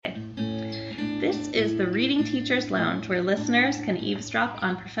This is the Reading Teachers Lounge, where listeners can eavesdrop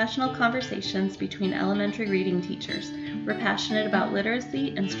on professional conversations between elementary reading teachers. We're passionate about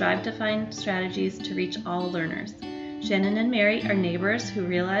literacy and strive to find strategies to reach all learners. Shannon and Mary are neighbors who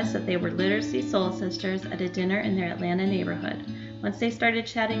realized that they were literacy soul sisters at a dinner in their Atlanta neighborhood. Once they started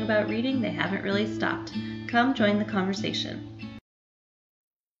chatting about reading, they haven't really stopped. Come join the conversation.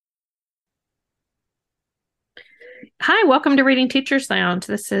 Hi, welcome to Reading Teachers Lounge.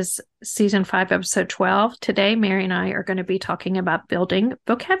 This is Season 5, Episode 12. Today, Mary and I are going to be talking about building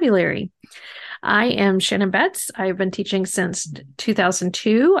vocabulary. I am Shannon Betts. I have been teaching since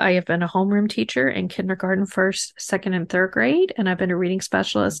 2002. I have been a homeroom teacher in kindergarten, first, second, and third grade, and I've been a reading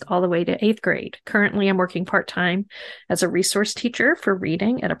specialist all the way to 8th grade. Currently, I'm working part-time as a resource teacher for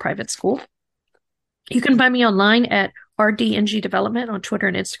reading at a private school. You can find me online at RDNG Development on Twitter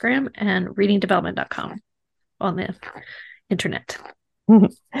and Instagram and readingdevelopment.com. on the internet.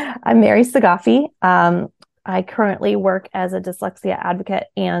 I'm Mary Sagafi. I currently work as a dyslexia advocate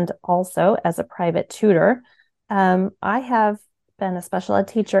and also as a private tutor. I have been a special ed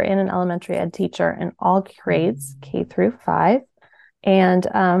teacher and an elementary ed teacher in all grades, K through 5. And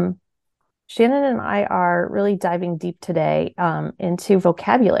Shannon and I are really diving deep today into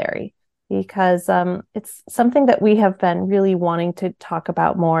vocabulary because it's something that we have been really wanting to talk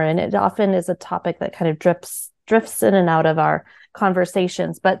about more. And it often is a topic that kind of drifts in and out of our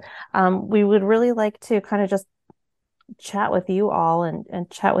conversations. But we would really like to kind of just chat with you all and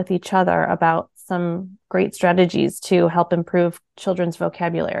chat with each other about some great strategies to help improve children's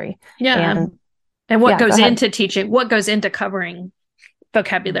vocabulary. Yeah. And what goes into teaching, what goes into covering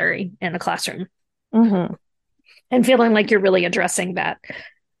vocabulary in a classroom. Mm-hmm. And feeling like you're really addressing that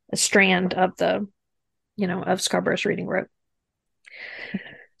strand of the, of Scarborough's reading route.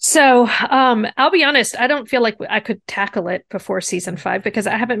 So I'll be honest, I don't feel like I could tackle it before season 5 because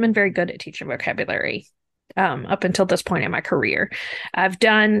I haven't been very good at teaching vocabulary up until this point in my career. I've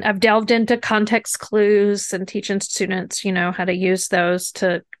delved into context clues and teaching students, how to use those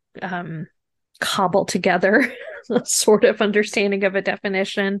to cobble together a sort of understanding of a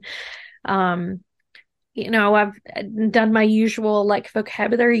definition. I've done my usual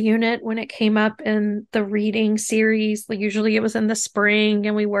vocabulary unit when it came up in the reading series. Usually it was in the spring,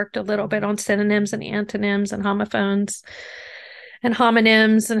 and we worked a little bit on synonyms and antonyms and homophones and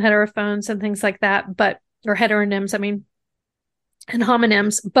homonyms and heterophones and things like that, or heteronyms, and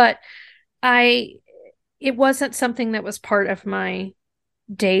homonyms. But it wasn't something that was part of my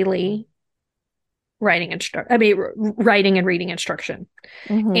daily writing and reading instruction.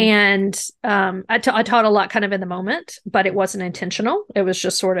 Mm-hmm. And I taught a lot kind of in the moment, but it wasn't intentional. It was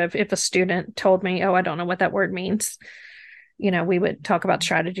just sort of, if a student told me, oh, I don't know what that word means, we would talk about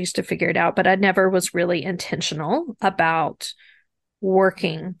strategies to figure it out. But I never was really intentional about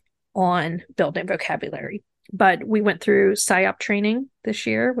working on building vocabulary. But we went through SIOP training this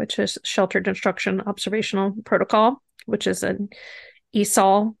year, which is Sheltered Instruction Observational Protocol, which is an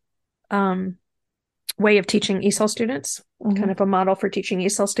ESOL way of teaching ESOL students, mm-hmm. kind of a model for teaching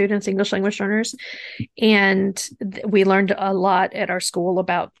ESOL students, English language learners. And we learned a lot at our school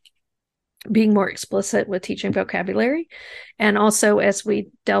about being more explicit with teaching vocabulary. And also, as we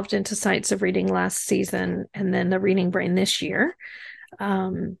delved into Science of Reading last season and then the Reading Brain this year,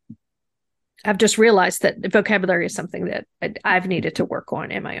 I've just realized that vocabulary is something that I've needed to work on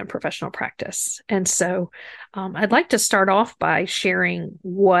in my own professional practice. And so I'd like to start off by sharing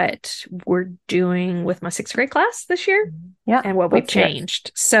what we're doing with my 6th grade class this year and what we've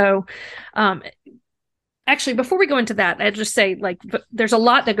changed. So actually, before we go into that, I'd just say there's a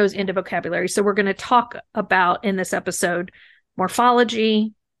lot that goes into vocabulary. So we're going to talk about in this episode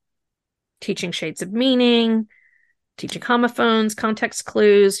morphology, teaching shades of meaning, teaching homophones, context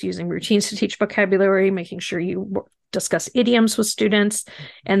clues, using routines to teach vocabulary, making sure you discuss idioms with students,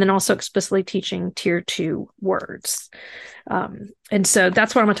 and then also explicitly teaching tier 2 words. And so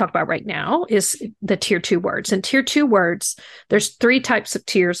that's what I'm going to talk about right now is the tier 2 words. And tier 2 words, there's 3 types of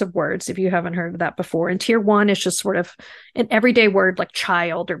tiers of words, if you haven't heard of that before. And tier 1 is just sort of an everyday word like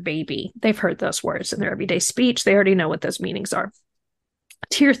child or baby. They've heard those words in their everyday speech. They already know what those meanings are.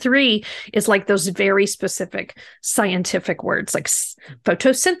 Tier 3 is those very specific scientific words like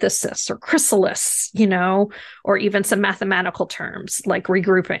photosynthesis or chrysalis, or even some mathematical terms like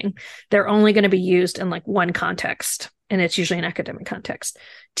regrouping. They're only going to be used in one context, and it's usually an academic context.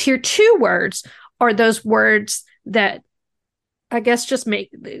 Tier 2 words are those words that I guess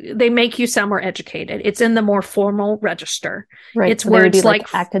they make you sound more educated. It's in the more formal register. Right. It's So they would words be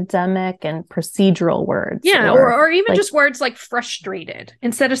like academic and procedural words. Yeah, or even just words like frustrated.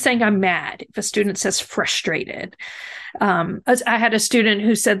 Instead of saying I'm mad, if a student says frustrated. I had a student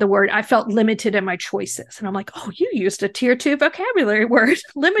who said the word, I felt limited in my choices. And I'm like, oh, you used a tier 2 vocabulary word.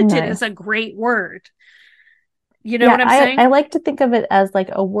 Limited is a great word. You know what I'm saying? I like to think of it as like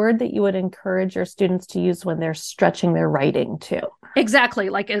a word that you would encourage your students to use when they're stretching their writing too.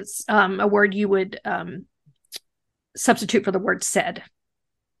 Exactly. Like it's a word you would substitute for the word said,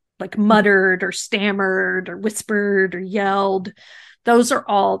 like muttered or stammered or whispered or yelled. Those are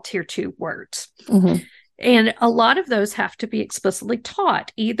all tier 2 words. Mm-hmm. And a lot of those have to be explicitly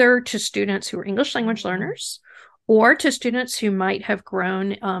taught either to students who are English language learners or to students who might have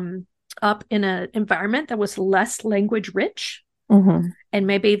grown up in an environment that was less language rich. Mm-hmm. And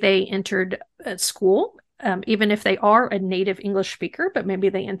maybe they entered school, even if they are a native English speaker, but maybe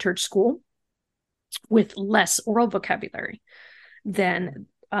they entered school with less oral vocabulary than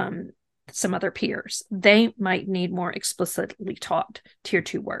some other peers. They might need more explicitly taught tier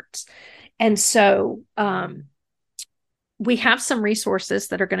 2 words. And so we have some resources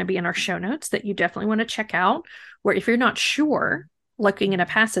that are going to be in our show notes that you definitely want to check out, where if you're not sure, looking in a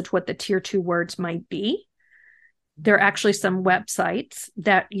passage, what the tier 2 words might be, there are actually some websites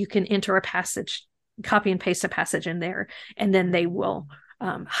that you can enter a passage, copy and paste a passage in there, and then they will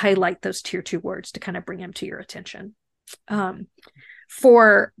highlight those tier 2 words to kind of bring them to your attention.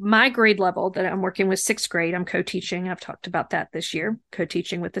 For my grade level that I'm working with 6th grade, I'm co-teaching. I've talked about that this year,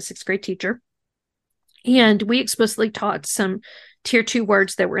 co-teaching with the 6th grade teacher. And we explicitly taught some tier 2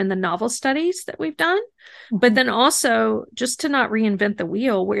 words that were in the novel studies that we've done. Mm-hmm. But then also, just to not reinvent the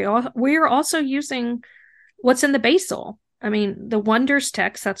wheel, we are also using what's in the basal. I mean, the Wonders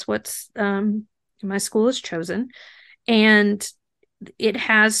text, that's what's my school has chosen. And it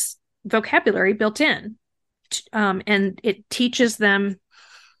has vocabulary built in. And it teaches them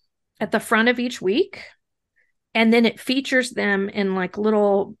at the front of each week. And then it features them in like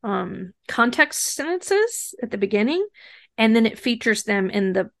little context sentences at the beginning. And then it features them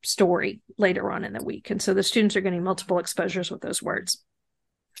in the story later on in the week. And so the students are getting multiple exposures with those words.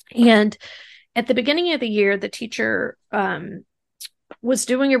 And at the beginning of the year, the teacher was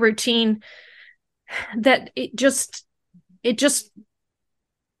doing a routine that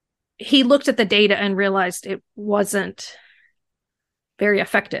he looked at the data and realized it wasn't very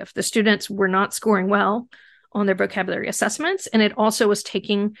effective. The students were not scoring well on their vocabulary assessments, and it also was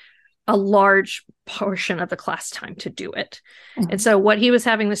taking a large portion of the class time to do it. Mm-hmm. And so what he was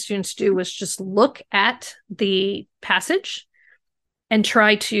having the students do was just look at the passage and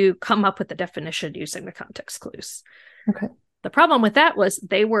try to come up with the definition using the context clues. Okay. The problem with that was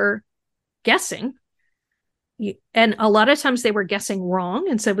they were guessing. And a lot of times they were guessing wrong.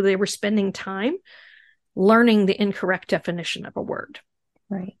 And so they were spending time learning the incorrect definition of a word.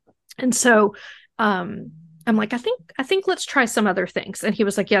 Right. And so I'm like, I think let's try some other things. And he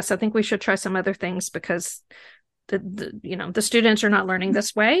was like, yes, I think we should try some other things because the students are not learning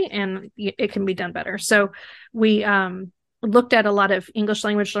this way and it can be done better. So we looked at a lot of English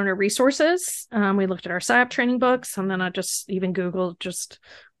language learner resources. We looked at our SIOP training books, and then I just even Googled just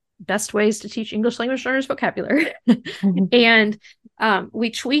best ways to teach English language learners vocabulary. Mm-hmm. And we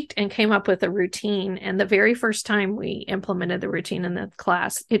tweaked and came up with a routine. And the very first time we implemented the routine in the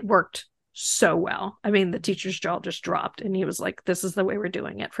class, it worked so well. I mean, the teacher's jaw just dropped and he was like, this is the way we're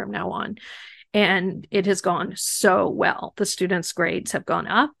doing it from now on. And it has gone so well. The students' grades have gone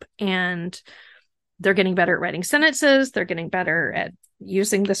up and they're getting better at writing sentences. They're getting better at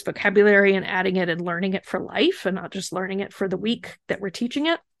using this vocabulary and adding it and learning it for life and not just learning it for the week that we're teaching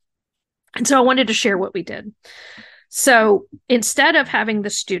it. And so I wanted to share what we did. So instead of having the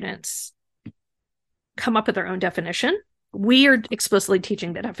students come up with their own definition, we are explicitly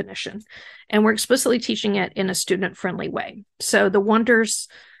teaching the definition, and we're explicitly teaching it in a student-friendly way. So the Wonders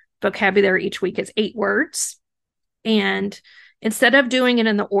vocabulary each week is 8 words. And instead of doing it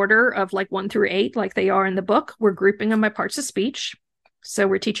in the order of like 1 through 8, like they are in the book, we're grouping them by parts of speech. So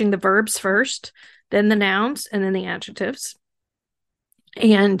we're teaching the verbs first, then the nouns, and then the adjectives.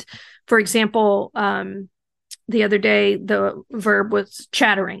 And for example, the other day, the verb was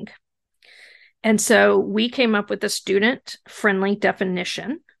chattering. And so we came up with a student-friendly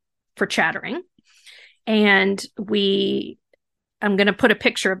definition for chattering. And I'm going to put a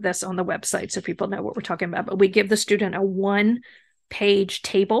picture of this on the website so people know what we're talking about. But we give the student a 1-page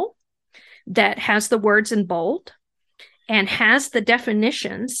table that has the words in bold and has the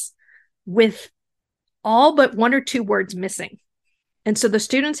definitions with all but 1 or 2 words missing. And so the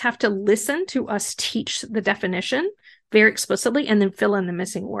students have to listen to us teach the definition very explicitly and then fill in the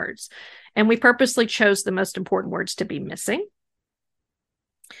missing words. And we purposely chose the most important words to be missing.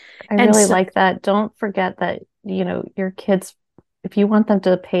 I really like that. Don't forget that, your kids, if you want them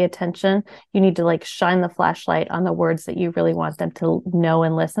to pay attention, you need to like shine the flashlight on the words that you really want them to know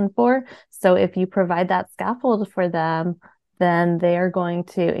and listen for. So if you provide that scaffold for them, then they are going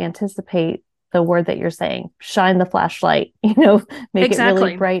to anticipate the word that you're saying. Shine the flashlight, make it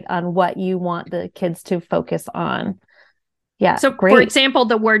really bright on what you want the kids to focus on. Yeah. So great. For example,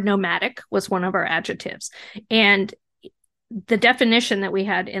 the word nomadic was one of our adjectives. And the definition that we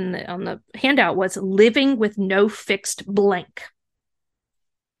had on the handout was living with no fixed blank.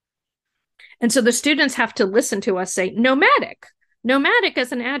 And so the students have to listen to us say nomadic. Nomadic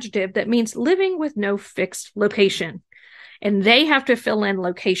is an adjective that means living with no fixed location. And they have to fill in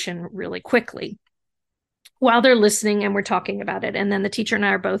location really quickly while they're listening and we're talking about it. And then the teacher and I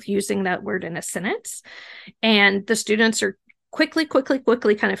are both using that word in a sentence. And the students are quickly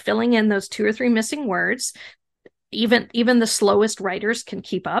kind of filling in those 2 or 3 missing words. Even the slowest writers can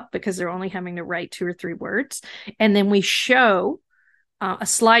keep up because they're only having to write 2 or 3 words. And then we show a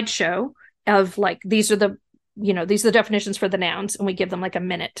slideshow of like, these are the definitions for the nouns, and we give them like a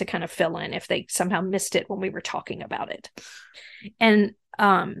minute to kind of fill in if they somehow missed it when we were talking about it. And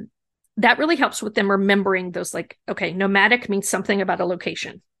that really helps with them remembering those, like, okay, nomadic means something about a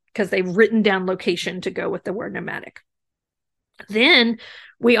location because they've written down location to go with the word nomadic. Then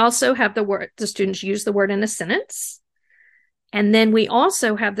we also have the students use the word in a sentence. And then we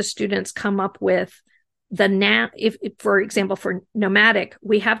also have the students come up with the noun. If, for example, for nomadic,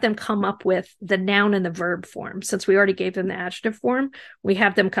 we have them come up with the noun and the verb form. Since we already gave them the adjective form, we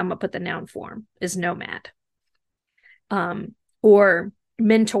have them come up with the noun form is nomad. Or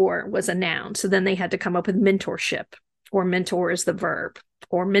mentor was a noun. So then they had to come up with mentorship, or mentor is the verb,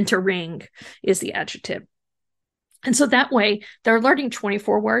 or mentoring is the adjective. And so that way they're learning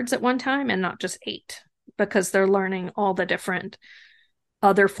 24 words at one time and not just 8, because they're learning all the different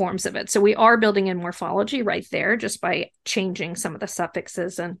other forms of it. So we are building in morphology right there just by changing some of the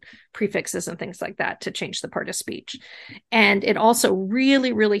suffixes and prefixes and things like that to change the part of speech. And it also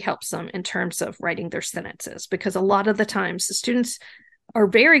really, really helps them in terms of writing their sentences, because a lot of the times the students are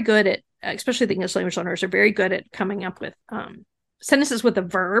very good at, especially the English language learners, are very good at coming up with sentences with a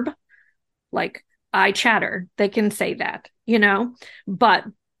verb, like I chatter. They can say that, but,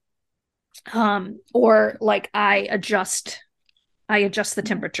 or like I adjust the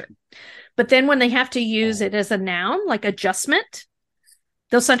temperature. But then when they have to use it as a noun, like adjustment,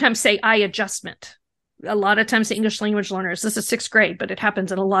 they'll sometimes say I adjustment. A lot of times the English language learners, this is 6th grade, but it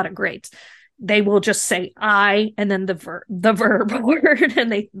happens in a lot of grades. They will just say I and then the verb word,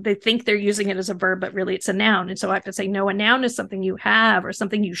 and they think they're using it as a verb, but really it's a noun. And so I have to say, no, a noun is something you have or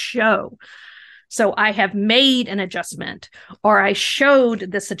something you show. So I have made an adjustment, or I showed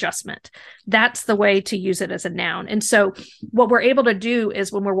this adjustment. That's the way to use it as a noun. And so what we're able to do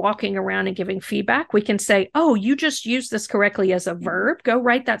is when we're walking around and giving feedback, we can say, oh, you just used this correctly as a verb. Go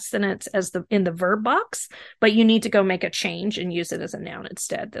write that sentence in the verb box, but you need to go make a change and use it as a noun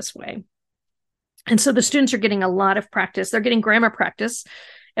instead this way. And so the students are getting a lot of practice. They're getting grammar practice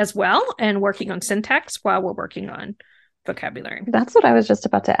as well and working on syntax while we're working on vocabulary. That's what I was just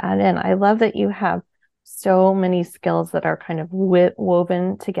about to add in. I love that you have so many skills that are kind of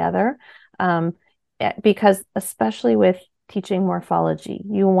woven together, because especially with teaching morphology,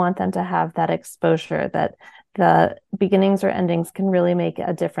 you want them to have that exposure that the beginnings or endings can really make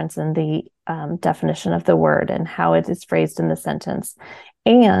a difference in the definition of the word and how it is phrased in the sentence.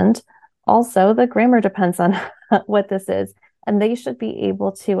 And also the grammar depends on what this is, and they should be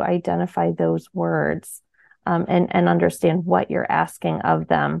able to identify those words and understand what you're asking of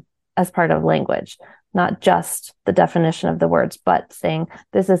them as part of language, not just the definition of the words, but saying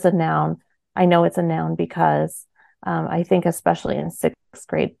this is a noun. I know it's a noun because I think especially in 6th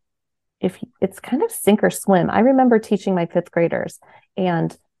grade, if it's kind of sink or swim. I remember teaching my 5th graders,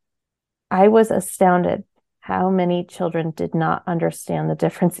 and I was astounded how many children did not understand the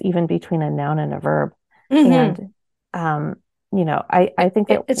difference even between a noun and a verb. Mm-hmm. And I think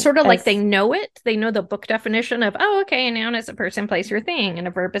it's sort of like they know it. They know the book definition of, oh, okay, a noun is a person, place, or thing, and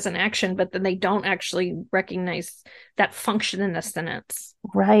a verb is an action, but then they don't actually recognize that function in a sentence.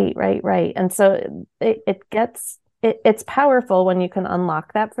 Right. And so it's powerful when you can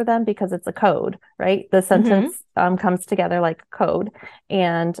unlock that for them, because it's a code, right? The sentence comes together like a code.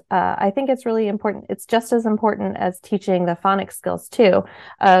 And I think it's really important. It's just as important as teaching the phonics skills too,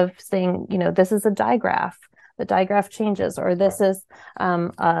 of saying, this is a digraph. The digraph changes, or this is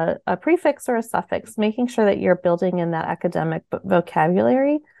a prefix or a suffix, making sure that you're building in that academic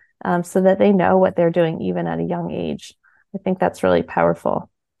vocabulary so that they know what they're doing even at a young age. I think that's really powerful.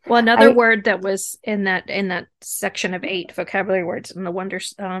 Well, another word that was in that section of 8 vocabulary words in the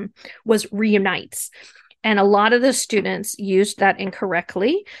wonders was reunites. And a lot of the students used that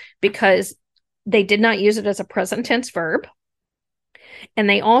incorrectly because they did not use it as a present tense verb. And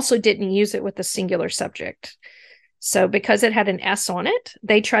they also didn't use it with the singular subject. So because it had an S on it,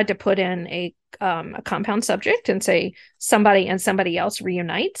 they tried to put in a compound subject and say somebody and somebody else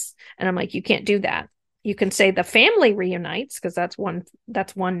reunites. And I'm like, you can't do that. You can say the family reunites because that's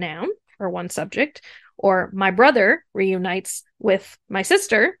one noun or one subject, or my brother reunites with my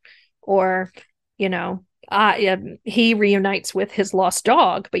sister, or, he reunites with his lost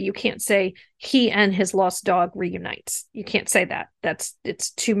dog, but you can't say he and his lost dog reunites. You can't say that.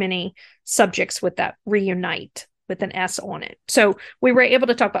 It's too many subjects with that reunite with an S on it. So we were able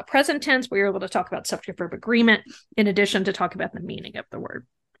to talk about present tense. We were able to talk about subject verb agreement in addition to talk about the meaning of the word.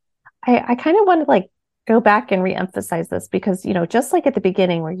 I kind of want to go back and reemphasize this because, just like at the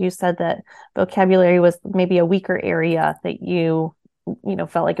beginning where you said that vocabulary was maybe a weaker area that you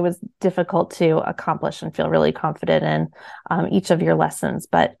felt like it was difficult to accomplish and feel really confident in each of your lessons.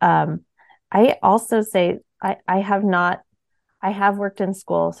 But I also say I have worked in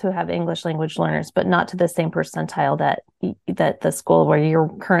schools who have English language learners, but not to the same percentile that the school where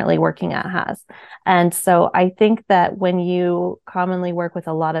you're currently working at has. And so I think that when you commonly work with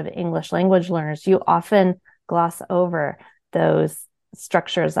a lot of English language learners, you often gloss over those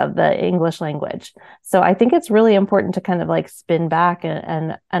structures of the English language. So I think it's really important to kind of spin back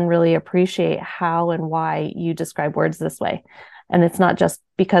and really appreciate how and why you describe words this way. And it's not just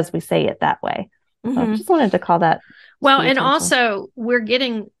because we say it that way. Mm-hmm. So I just wanted to call that. Well, and also we're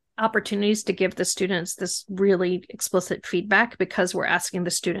getting opportunities to give the students this really explicit feedback because we're asking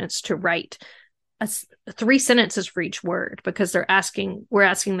the students to write 3 sentences for each word because we're asking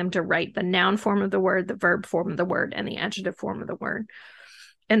them to write the noun form of the word, the verb form of the word, and the adjective form of the word.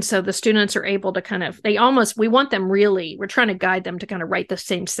 And so the students are able to we're trying to guide them to kind of write the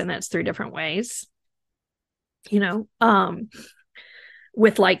same sentence 3 different ways,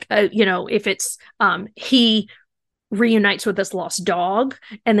 with if it's he reunites with his lost dog,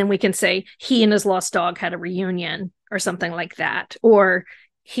 and then we can say he and his lost dog had a reunion or something like that, or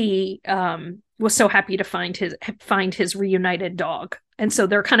he was so happy to find his reunited dog. And so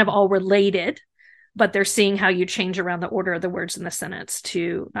they're kind of all related, but they're seeing how you change around the order of the words in the sentence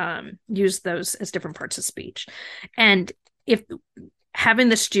to use those as different parts of speech. And if having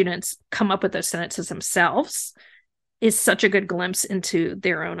the students come up with those sentences themselves is such a good glimpse into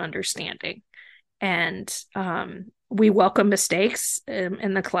their own understanding. And we welcome mistakes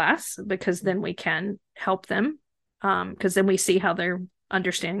in the class because then we can help them because then we see how they're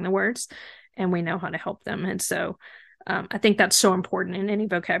understanding the words and we know how to help them. And so I think that's so important in any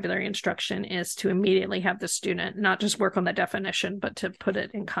vocabulary instruction is to immediately have the student not just work on the definition, but to put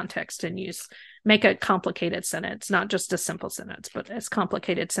it in context and make a complicated sentence, not just a simple sentence, but as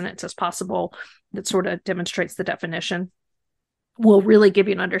complicated sentence as possible that sort of demonstrates the definition will really give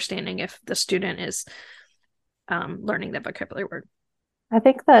you an understanding if the student is learning that vocabulary word. I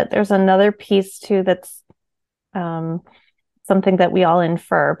think that there's another piece too that's something that we all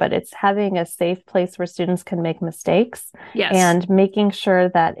infer, but it's having a safe place where students can make mistakes. Yes. And making sure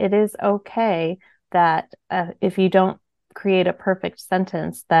that it is okay that if you don't create a perfect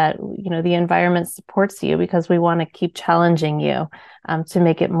sentence, that the environment supports you because we want to keep challenging you to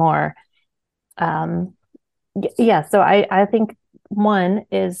make it more. So I think one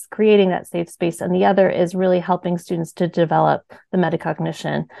is creating that safe space, and the other is really helping students to develop the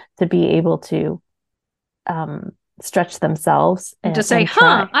metacognition to be able to stretch themselves and to say,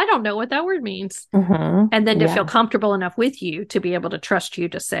 I don't know what that word means. Mm-hmm. And then to feel comfortable enough with you to be able to trust you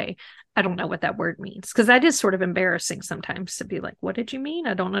to say, I don't know what that word means. Because that is sort of embarrassing sometimes to be like, what did you mean?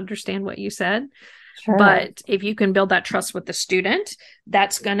 I don't understand what you said. Sure. But if you can build that trust with the student,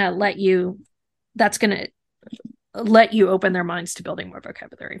 that's going to let you open their minds to building more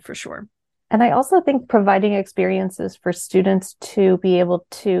vocabulary for sure. And I also think providing experiences for students to be able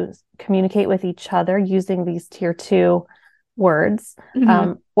to communicate with each other using these tier 2 words,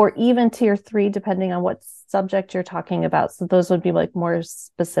 mm-hmm. Or even tier 3, depending on what subject you're talking about. So those would be more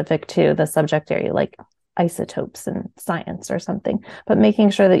specific to the subject area, like isotopes and science or something. But making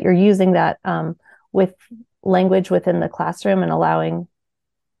sure that you're using that with language within the classroom and allowing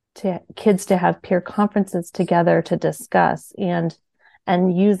kids to have peer conferences together to discuss and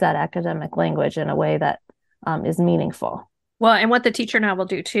use that academic language in a way that is meaningful. Well, and what the teacher now will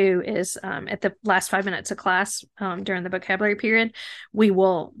do too is at the last 5 minutes of class during the vocabulary period, we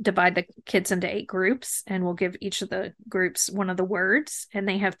will divide the kids into 8 groups and we'll give each of the groups one of the words, and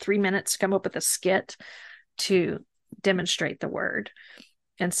they have 3 minutes to come up with a skit to demonstrate the word.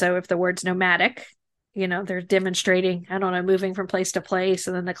 And so if the word's nomadic, they're demonstrating, I don't know, moving from place to place,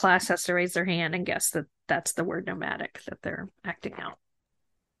 and then the class has to raise their hand and guess that that's the word nomadic that they're acting out.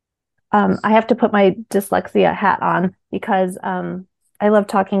 I have to put my dyslexia hat on because I love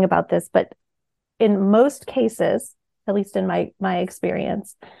talking about this, but in most cases, at least in my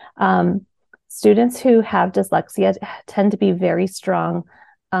experience, students who have dyslexia tend to be very strong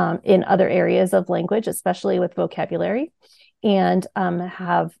in other areas of language, especially with vocabulary, and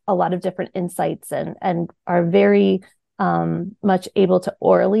have a lot of different insights and are very much able to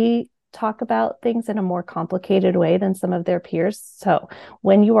orally talk about things in a more complicated way than some of their peers. So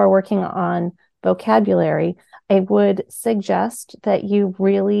when you are working on vocabulary, I would suggest that you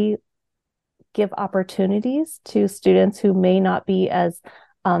really give opportunities to students who may not be as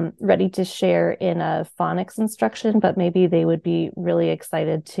ready to share in a phonics instruction, but maybe they would be really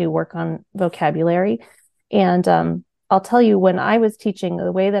excited to work on vocabulary. And I'll tell you, when I was teaching,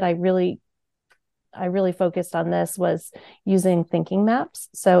 the way that I really focused on this was using thinking maps.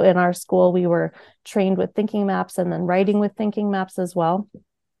 So in our school, we were trained with thinking maps and then writing with thinking maps as well.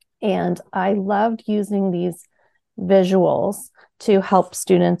 And I loved using these visuals to help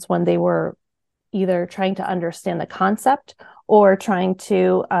students when they were either trying to understand the concept or trying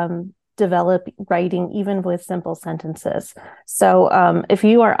to develop writing, even with simple sentences. So if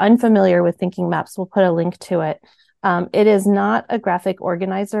you are unfamiliar with thinking maps, we'll put a link to it. It is not a graphic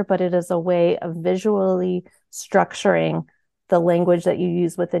organizer, but it is a way of visually structuring the language that you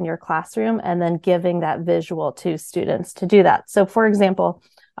use within your classroom and then giving that visual to students to do that. So for example,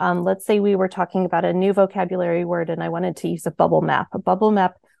 let's say we were talking about a new vocabulary word and I wanted to use a bubble map. A bubble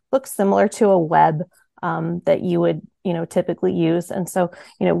map looks similar to a web that you would, typically use. And so,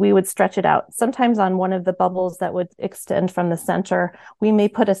 we would stretch it out. Sometimes on one of the bubbles that would extend from the center, we may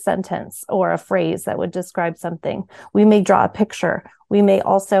put a sentence or a phrase that would describe something. We may draw a picture. We may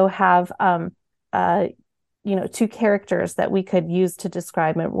also have, two characters that we could use to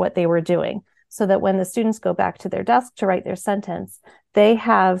describe what they were doing, so that when the students go back to their desk to write their sentence, they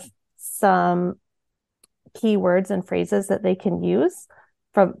have some keywords and phrases that they can use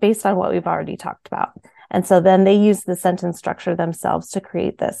based on what we've already talked about. And so then they use the sentence structure themselves to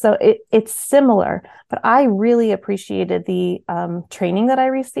create this. So it's similar, but I really appreciated the training that I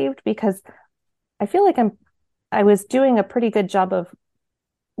received because I feel like I was doing a pretty good job of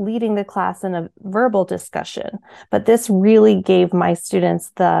leading the class in a verbal discussion, but this really gave my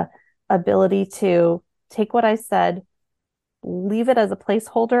students the ability to take what I said, leave it as a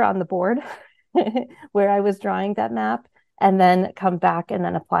placeholder on the board where I was drawing that map, and then come back and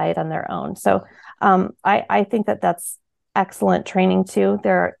then apply it on their own. So I think that that's excellent training too.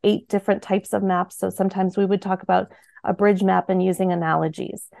 There are 8 different types of maps. So sometimes we would talk about a bridge map and using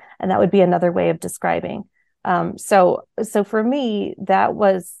analogies, and that would be another way of describing. So for me, that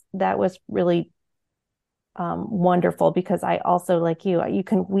was really wonderful, because I also, like you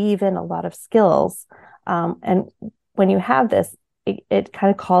can weave in a lot of skills. And when you have this, it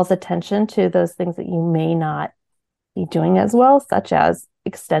kind of calls attention to those things that you may not be doing as well, such as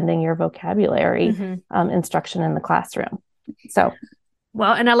extending your vocabulary instruction in the classroom. So,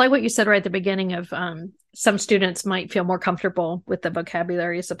 well, and I like what you said right at the beginning of some students might feel more comfortable with the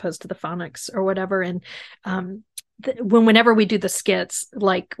vocabulary as opposed to the phonics or whatever. And whenever we do the skits,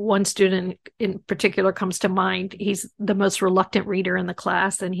 like one student in particular comes to mind, he's the most reluctant reader in the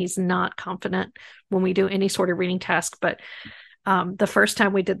class, and he's not confident when we do any sort of reading task. But the first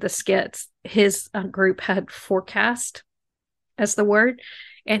time we did the skits, his group had forecast as the word,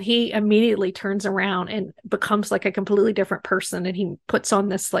 and he immediately turns around and becomes like a completely different person, and he puts on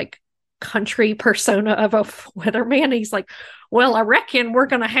this like country persona of a weatherman. He's like, well, I reckon we're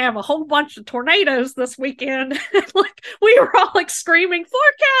gonna have a whole bunch of tornadoes this weekend. Like we were all like screaming,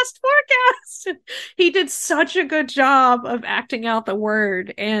 forecast. He did such a good job of acting out the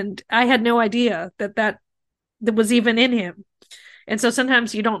word, and I had no idea that was even in him. And so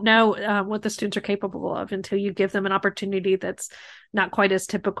sometimes you don't know what the students are capable of until you give them an opportunity that's not quite as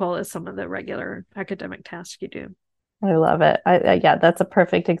typical as some of the regular academic tasks you do. I love it. Yeah, that's a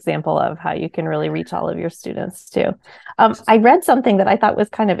perfect example of how you can really reach all of your students too. I read something that I thought was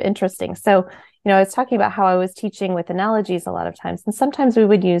kind of interesting. So, I was talking about how I was teaching with analogies a lot of times, and sometimes we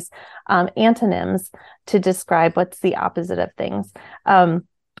would use antonyms to describe what's the opposite of things.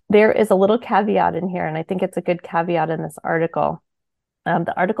 There is a little caveat in here, and I think it's a good caveat in this article.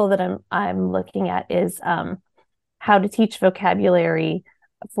 The article that I'm looking at is how to teach vocabulary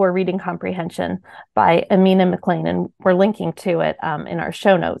for reading comprehension by Amina McLean, and we're linking to it in our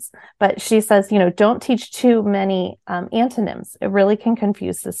show notes. But she says, don't teach too many antonyms. It really can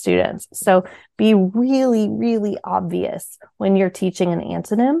confuse the students. So be really, really obvious when you're teaching an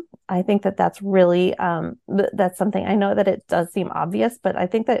antonym. I think that that's really, that's something, I know that it does seem obvious, but I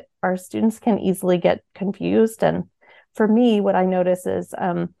think that our students can easily get confused. And for me, what I notice is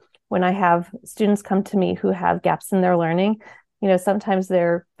when I have students come to me who have gaps in their learning, sometimes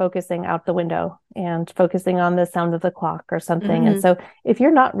they're focusing out the window and focusing on the sound of the clock or something. And so if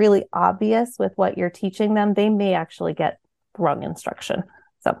you're not really obvious with what you're teaching them, they may actually get the wrong instruction.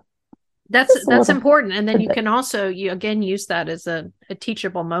 So that's important. And then you can also, again, use that as a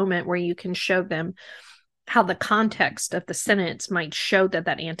teachable moment where you can show them how the context of the sentence might show that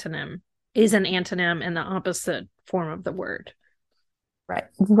antonym is an antonym in the opposite form of the word.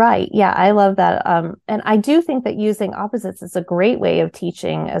 Right. Yeah, I love that. And I do think that using opposites is a great way of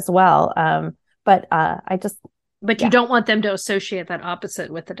teaching as well. But you don't want them to associate that opposite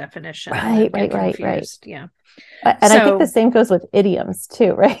with the definition. Right. Yeah. And I think the same goes with idioms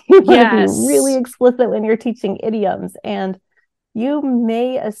too, right? You want to be really explicit when you're teaching idioms. And you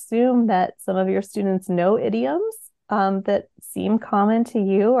may assume that some of your students know idioms that seem common to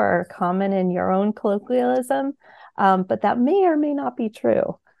you or common in your own colloquialism. But that may or may not be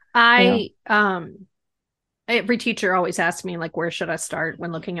true. Every teacher always asks me, like, where should I start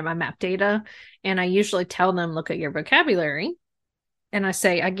when looking at my map data? And I usually tell them, look at your vocabulary. And I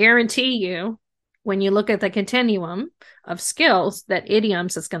say, I guarantee you, when you look at the continuum of skills, that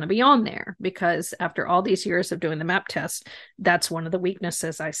idioms is going to be on there, because after all these years of doing the map test, that's one of the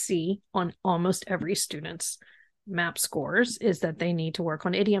weaknesses I see on almost every student's map scores, is that they need to work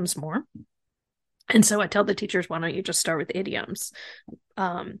on idioms more. And so I tell the teachers, why don't you just start with idioms?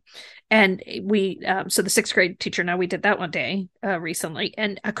 And we, so the 6th grade teacher, now we did that one day recently,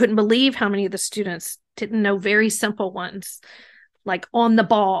 and I couldn't believe how many of the students didn't know very simple ones, like on the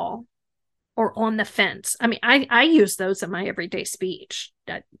ball or on the fence. I mean, I use those in my everyday speech.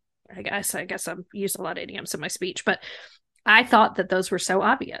 I guess I use a lot of idioms in my speech, but I thought that those were so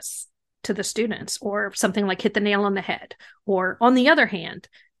obvious to the students, or something like hit the nail on the head, or on the other hand,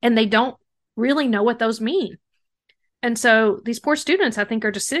 and they don't really know what those mean. And so these poor students, I think,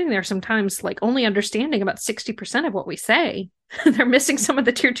 are just sitting there sometimes like only understanding about 60% of what we say. They're missing some of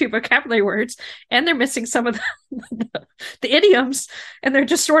the tier 2 vocabulary words, and they're missing some of the idioms, and they're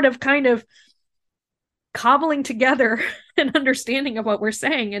just sort of kind of cobbling together an understanding of what we're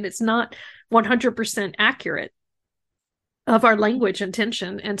saying, and it's not 100% accurate of our language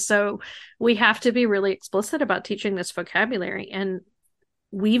intention. And so we have to be really explicit about teaching this vocabulary and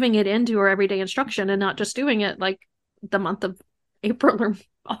weaving it into our everyday instruction, and not just doing it like the month of April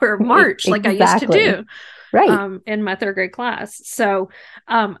or March, like I used to do in my 3rd grade class. So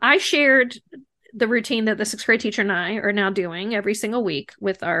I shared the routine that the 6th grade teacher and I are now doing every single week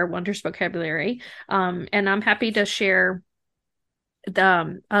with our Wonders vocabulary. And I'm happy to share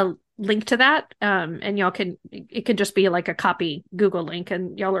a link to that. And y'all it could just be like a copy Google link,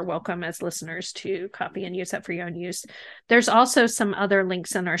 and y'all are welcome as listeners to copy and use that for your own use. There's also some other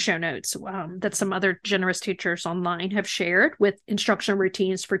links in our show notes that some other generous teachers online have shared with instructional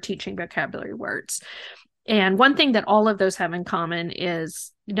routines for teaching vocabulary words. And one thing that all of those have in common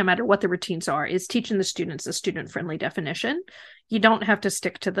is, no matter what the routines are, is teaching the students a student-friendly definition. You don't have to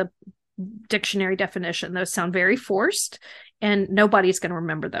stick to the dictionary definition. Those sound very forced, and nobody's going to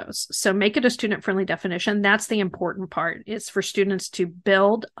remember those. So make it a student-friendly definition. That's the important part, is for students to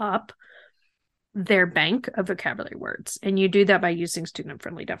build up their bank of vocabulary words. And you do that by using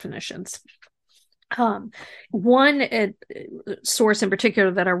student-friendly definitions. One source in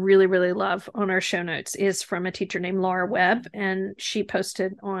particular that I really, really love on our show notes is from a teacher named Laura Webb, and she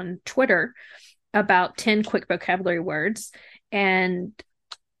posted on Twitter about 10 quick vocabulary words and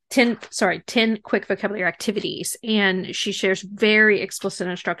 10 quick vocabulary activities. And she shares very explicit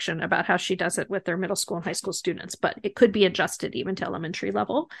instruction about how she does it with their middle school and high school students, but it could be adjusted even to elementary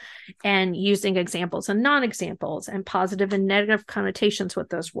level, and using examples and non-examples and positive and negative connotations with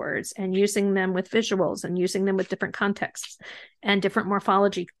those words, and using them with visuals, and using them with different contexts and different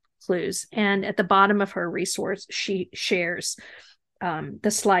morphology clues. And at the bottom of her resource, she shares the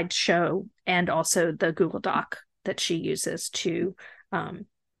slideshow and also the Google Doc that she uses to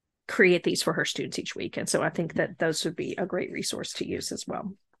create these for her students each week. And so I think that those would be a great resource to use as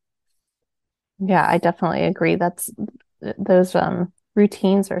well. Yeah, I definitely agree. Those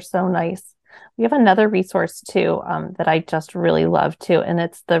routines are so nice. We have another resource too that I just really love too, and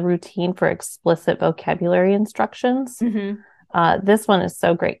it's the routine for explicit vocabulary instructions. Mm-hmm. This one is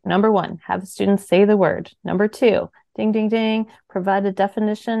so great. Number 1, have students say the word. Number 2, Ding, ding, ding. Provide a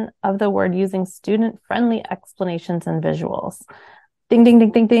definition of the word using student-friendly explanations and visuals. Ding, ding,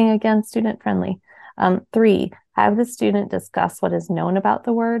 ding, ding, ding. Again, student-friendly. 3, have the student discuss what is known about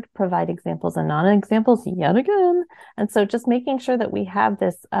the word, provide examples and non-examples yet again. And so just making sure that we have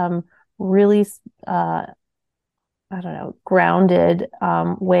this really, grounded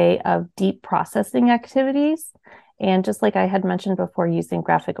way of deep processing activities. And just like I had mentioned before, using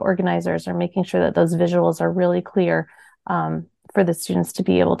graphic organizers or making sure that those visuals are really clear for the students to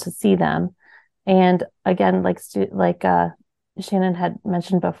be able to see them. And again, like Shannon had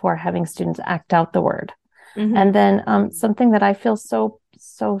mentioned before, having students act out the word. Mm-hmm. And then something that I feel so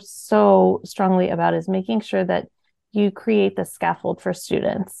strongly about is making sure that you create the scaffold for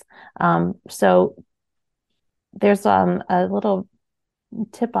students. So there's a little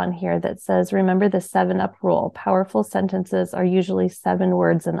tip on here that says, remember the 7-up rule. Powerful sentences are usually 7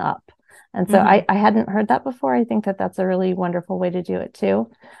 words and up. And so I hadn't heard that before. I think that that's a really wonderful way to do it too.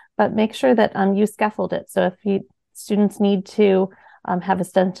 But make sure that you scaffold it. So if students need to have a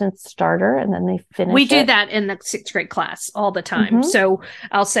sentence starter and then they finish We do that in the 6th grade class all the time. So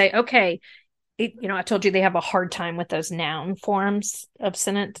I'll say, okay, I told you they have a hard time with those noun forms of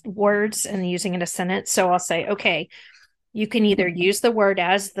sentence words and using it in a sentence. So I'll say, okay, you can either use the word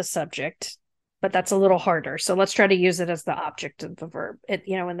as the subject, but that's a little harder. So let's try to use it as the object of the verb.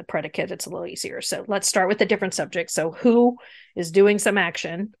 In the predicate, it's a little easier. So let's start with a different subject. So who is doing some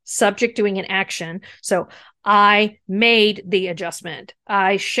action, subject doing an action. So I made the adjustment.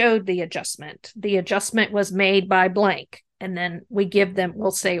 I showed the adjustment. The adjustment was made by blank. And then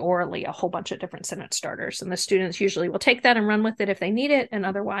we'll say orally a whole bunch of different sentence starters. And the students usually will take that and run with it if they need it. And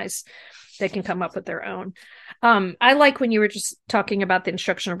otherwise, they can come up with their own. I like when you were just talking about the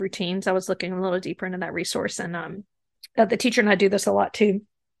instructional routines. I was looking a little deeper into that resource. And the teacher and I do this a lot too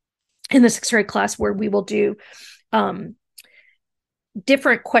in the 6th grade class, where we will do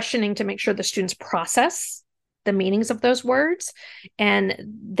different questioning to make sure the students process the meanings of those words. And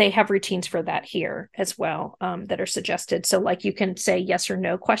they have routines for that here as well that are suggested. So like you can say yes or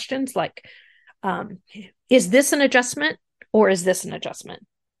no questions like, is this an adjustment or is this an adjustment?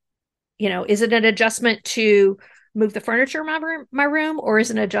 Is it an adjustment to move the furniture in my room or is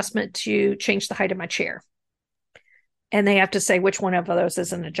it an adjustment to change the height of my chair? And they have to say which one of those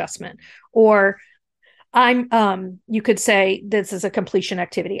is an adjustment. Or you could say this is a completion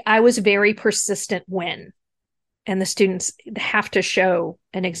activity. I was very persistent when. And the students have to show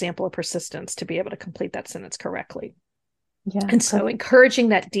an example of persistence to be able to complete that sentence correctly. Yeah. And so encouraging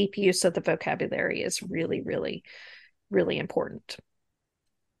that deep use of the vocabulary is really, really, really important.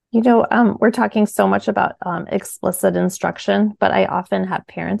 We're talking so much about explicit instruction, but I often have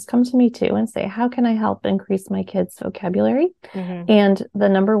parents come to me too and say, how can I help increase my kids' vocabulary? Mm-hmm. And the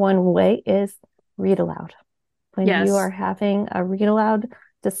number one way is read aloud. When you are having a read aloud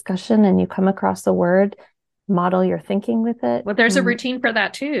discussion and you come across a word, model your thinking with it. Well, there's a routine for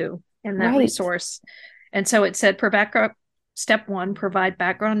that too in that resource. And so it said, step 1, provide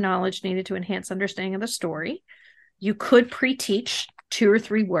background knowledge needed to enhance understanding of the story. You could pre-teach 2 or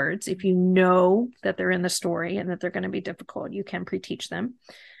 3 words. If you know that they're in the story and that they're going to be difficult, you can pre-teach them.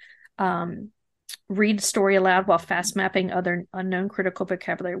 Read the story aloud while fast mapping other unknown critical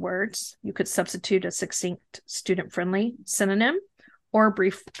vocabulary words. You could substitute a succinct, student-friendly synonym or a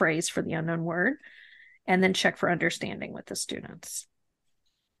brief phrase for the unknown word, and then check for understanding with the students.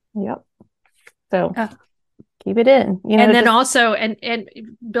 Yep. So keep it in. And then also, and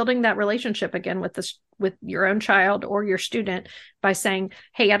building that relationship again with your own child or your student by saying,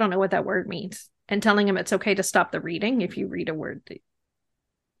 hey, I don't know what that word means. And telling them it's okay to stop the reading if you read a word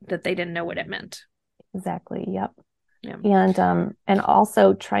that they didn't know what it meant. Exactly. Yep. Yeah. And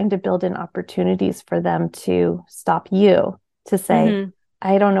also trying to build in opportunities for them to stop you to say,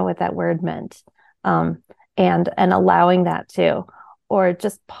 I don't know what that word meant. And allowing that too, or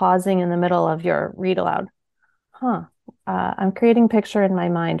just pausing in the middle of your read aloud. I'm creating a picture in my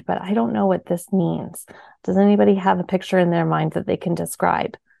mind, but I don't know what this means. Does anybody have a picture in their mind that they can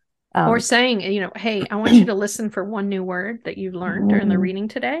describe? Or saying, hey, I want you to listen for one new word that you learned during the reading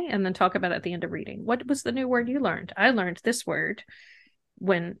today, and then talk about it at the end of reading. What was the new word you learned? I learned this word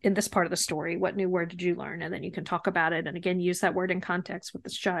when in this part of the story. What new word did you learn? And then you can talk about it. And again, use that word in context with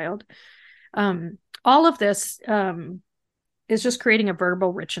this child. All of this is just creating a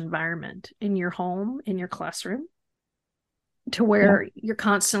verbal rich environment in your home, in your classroom, to where you're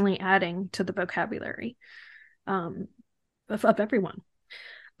constantly adding to the vocabulary of everyone.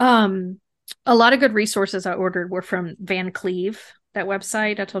 A lot of good resources I ordered were from Van Cleve, that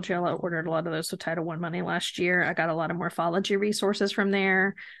website. I told you I ordered a lot of those with Title I money last year. I got a lot of morphology resources from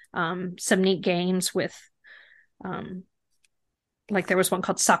there. Some neat games with Like there was one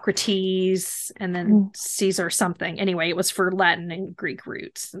called Socrates and then Caesar something. Anyway, it was for Latin and Greek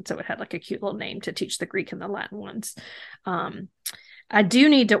roots. And so it had like a cute little name to teach the Greek and the Latin ones. I do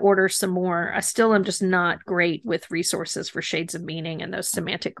need to order some more. I still am just not great with resources for shades of meaning and those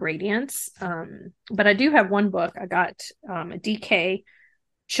semantic gradients. But I do have one book. I got a DK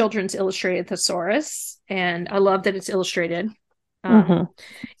Children's Illustrated Thesaurus, and I love that it's illustrated. And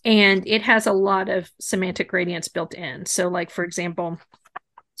it has a lot of semantic gradients built in. So like, for example,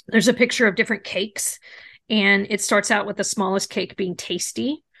 there's a picture of different cakes and it starts out with the smallest cake being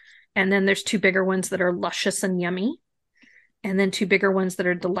tasty. And then there's two bigger ones that are luscious and yummy. And then two bigger ones that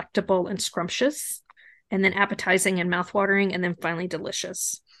are delectable and scrumptious. And then appetizing and mouthwatering. And then finally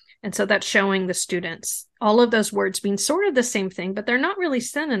delicious. And so that's showing the students all of those words being sort of the same thing, but they're not really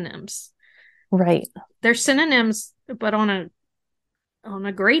synonyms. Right. They're synonyms, but on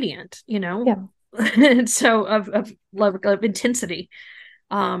a gradient, you know? Yeah. And so of intensity.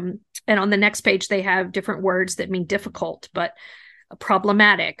 And on the next page, they have different words that mean difficult, but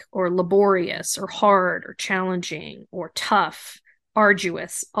problematic or laborious or hard or challenging or tough,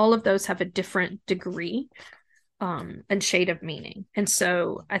 arduous. All of those have a different degree and shade of meaning. And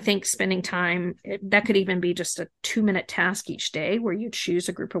so I think spending time, that could even be just a 2-minute task each day where you choose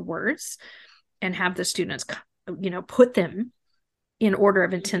a group of words and have the students, you know, put them in order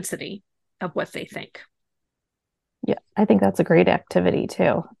of intensity of what they think. Yeah, I think that's a great activity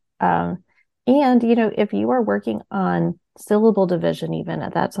too. And, you know, if you are working on syllable division, even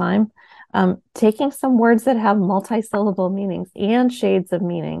at that time, taking some words that have multi-syllable meanings and shades of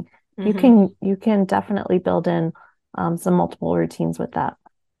meaning, you can definitely build in some multiple routines with that.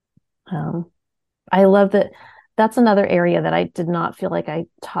 I love that. That's another area that I did not feel like I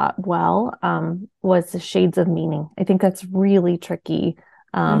taught well, was the shades of meaning. I think that's really tricky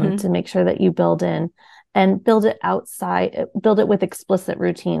to make sure that you build in and build it outside, build it with explicit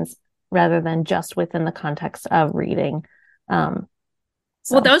routines rather than just within the context of reading. Well,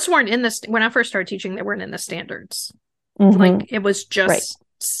 those weren't in this, when I first started teaching, they weren't in the standards. Like it was just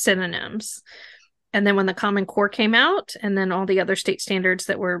synonyms. And then when the Common Core came out, and then all the other state standards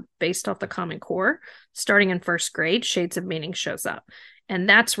that were based off the Common Core, starting in first grade, shades of meaning shows up. And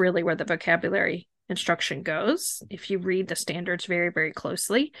that's really where the vocabulary instruction goes, if you read the standards very, very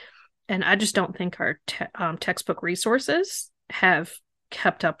closely. And I just don't think our textbook resources have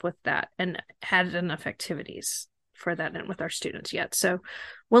kept up with that and had enough activities for that in with our students yet. So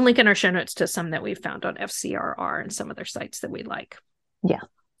we'll link in our show notes to some that we've found on FCRR and some other sites that we like. Yeah.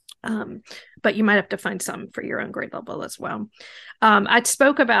 But you might have to find some for your own grade level as well. I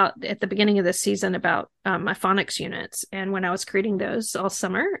spoke about at the beginning of this season about my phonics units. And when I was creating those all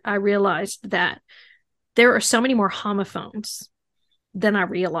summer, I realized that there are so many more homophones than I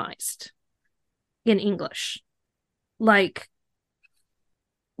realized in English. Like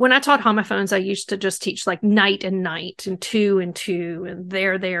when I taught homophones, I used to just teach like night and night and two and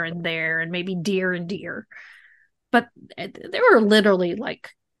there and there, and maybe dear and dear. But there were literally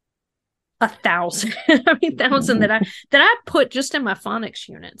like 1,000, I mean, 1,000 that I put just in my phonics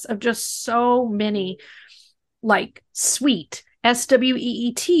units of just so many, like sweet,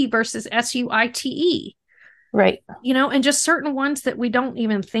 SWEET versus SUITE. Right. You know, and just certain ones that we don't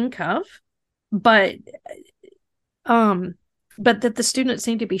even think of, but that the students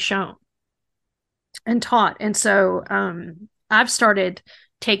need to be shown and taught. And so I've started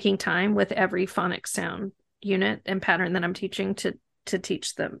taking time with every phonics sound unit and pattern that I'm teaching to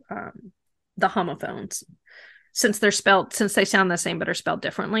teach them the homophones, since they sound the same but are spelled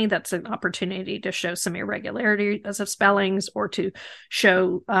differently. That's an opportunity to show some irregularities of spellings, or to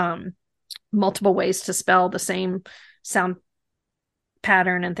show multiple ways to spell the same sound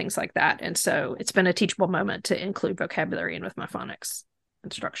pattern and things like that. And so it's been a teachable moment to include vocabulary in with my phonics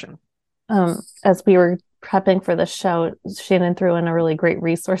instruction. As we were prepping for the show, Shannon threw in a really great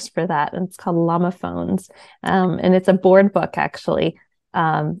resource for that, and it's called Llama-phones. And it's a board book, actually.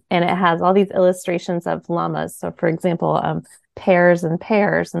 And it has all these illustrations of llamas. So, for example, pears and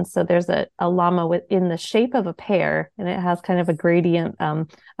pears. And so there's a llama within the shape of a pear, and it has kind of a gradient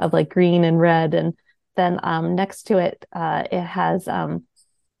of like green and red. And then next to it, it has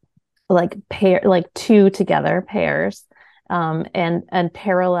like two together pears. And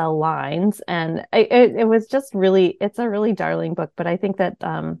parallel lines. And it was just really, it's a really darling book, but I think that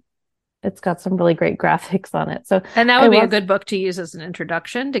it's got some really great graphics on it. So, and that would be a good book to use as an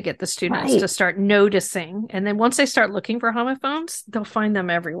introduction to get the students to start noticing. And then once they start looking for homophones, they'll find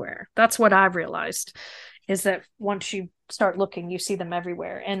them everywhere. That's what I've realized, is that once you start looking, you see them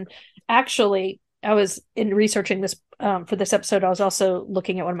everywhere. And actually, I was in researching this for this episode, I was also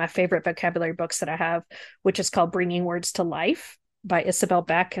looking at one of my favorite vocabulary books that I have, which is called Bringing Words to Life by Isabel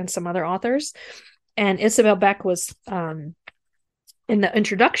Beck and some other authors. And Isabel Beck was, in the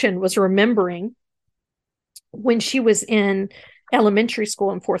introduction, was remembering when she was in elementary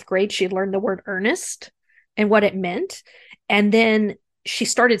school in 4th grade, she learned the word earnest and what it meant. And then she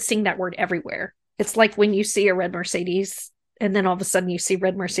started seeing that word everywhere. It's like when you see a red Mercedes and then all of a sudden you see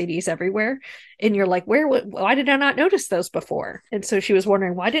red Mercedes everywhere and you're like, why did I not notice those before? And so she was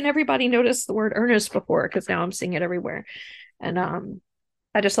wondering, why didn't everybody notice the word earnest before? Because now I'm seeing it everywhere. And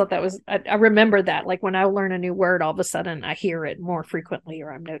I just thought that was, I remember that, like when I learn a new word, all of a sudden I hear it more frequently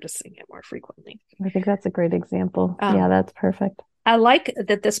or I'm noticing it more frequently. I think that's a great example. Yeah, that's perfect. I like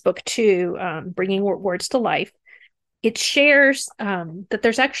that this book too, Bringing Words to Life, it shares that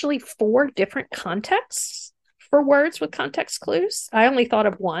there's actually 4 different contexts for words with context clues. I only thought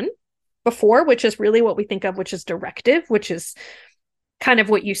of one before, which is really what we think of, which is directive, which is kind of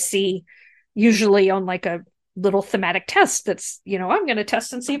what you see usually on like a little thematic test that's, I'm going to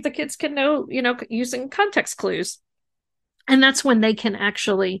test and see if the kids can know, using context clues. And that's when they can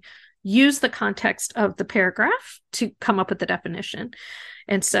actually use the context of the paragraph to come up with the definition.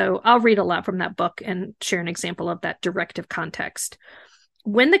 And so I'll read a lot from that book and share an example of that directive context.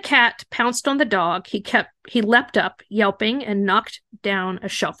 When the cat pounced on the dog, he leapt up, yelping, and knocked down a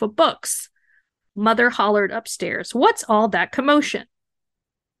shelf of books. Mother hollered upstairs, "What's all that commotion?"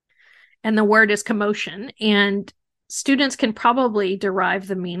 And the word is commotion. And students can probably derive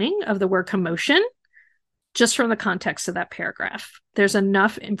the meaning of the word commotion just from the context of that paragraph. There's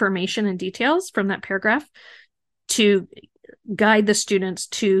enough information and details from that paragraph to guide the students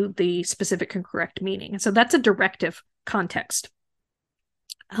to the specific and correct meaning. And so that's a directive context.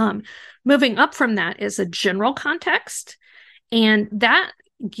 Moving up from that is a general context, and that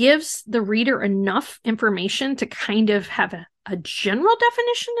gives the reader enough information to kind of have a general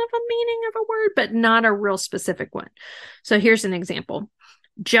definition of a meaning of a word, but not a real specific one. So here's an example.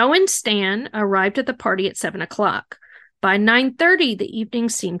 Joe and Stan arrived at the party at 7:00. By 9:30, the evening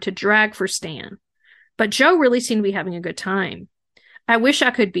seemed to drag for Stan, but Joe really seemed to be having a good time. I wish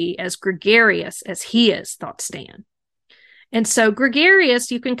I could be as gregarious as he is, thought Stan. And so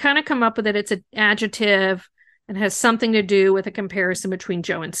gregarious, you can kind of come up with it. It's an adjective and has something to do with a comparison between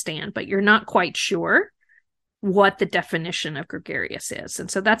Joe and Stan, but you're not quite sure what the definition of gregarious is.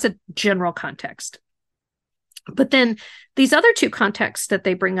 And so that's a general context. But then these other 2 contexts that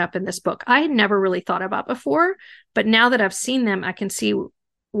they bring up in this book, I had never really thought about before, but now that I've seen them, I can see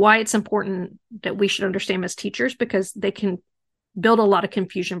why it's important that we should understand them as teachers, because they can build a lot of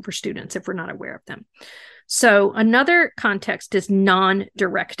confusion for students if we're not aware of them. So another context is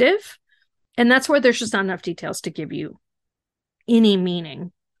non-directive, and that's where there's just not enough details to give you any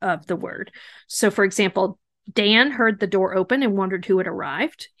meaning of the word. So for example, Dan heard the door open and wondered who had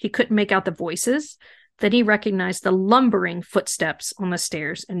arrived. He couldn't make out the voices. Then he recognized the lumbering footsteps on the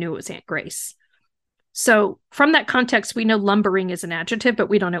stairs and knew it was Aunt Grace. So from that context, we know lumbering is an adjective, but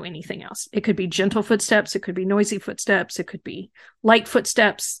we don't know anything else. It could be gentle footsteps. It could be noisy footsteps. It could be light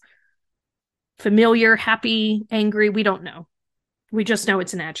footsteps, familiar, happy, angry. We don't know. We just know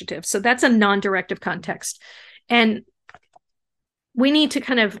it's an adjective. So that's a non-directive context. And we need to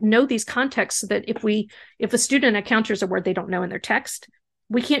kind of know these contexts so that if a student encounters a word they don't know in their text,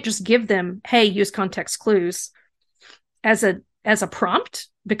 we can't just give them, hey, use context clues as a prompt,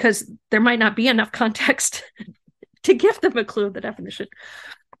 because there might not be enough context to give them a clue of the definition.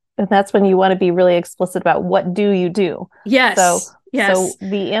 And that's when you want to be really explicit about what do you do? Yes. So yes.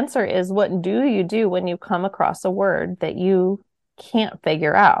 The answer is, what do you do when you come across a word that you can't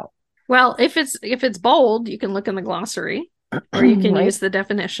figure out? Well, if it's bold, you can look in the glossary, or you can right. use the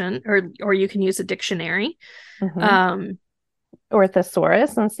definition, or you can use a dictionary. Mm-hmm. Or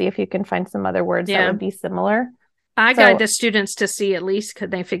thesaurus, and see if you can find some other words that would be similar. I guide the students to see, at least,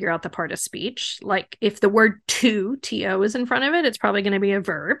 could they figure out the part of speech? Like if the word to, T-O, is in front of it, it's probably going to be a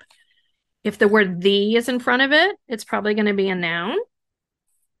verb. If the word the is in front of it, it's probably going to be a noun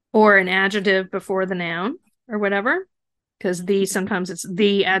or an adjective before the noun or whatever, because sometimes it's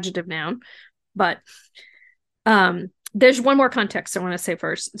the adjective noun. But there's one more context I want to say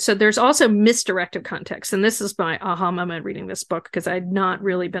first. So there's also misdirective context. And this is my aha moment reading this book, because I had not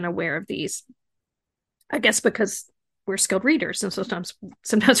really been aware of these. I guess because we're skilled readers, and sometimes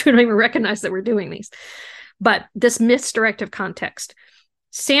we don't even recognize that we're doing these. But this misdirective context.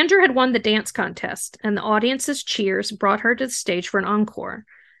 Sandra had won the dance contest, and the audience's cheers brought her to the stage for an encore.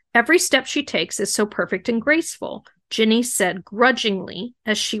 Every step she takes is so perfect and graceful, Ginny said grudgingly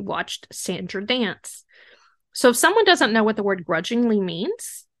as she watched Sandra dance. So if someone doesn't know what the word grudgingly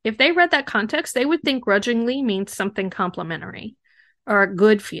means, if they read that context, they would think grudgingly means something complimentary or a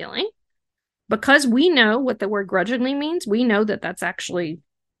good feeling. Because we know what the word grudgingly means, we know that that's actually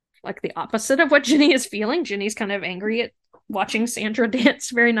like the opposite of what Ginny is feeling. Ginny's kind of angry at watching Sandra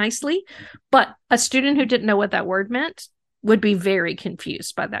dance very nicely. But a student who didn't know what that word meant would be very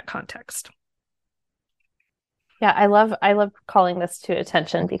confused by that context. Yeah, I love calling this to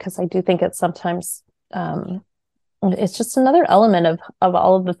attention, because I do think it's sometimes it's just another element of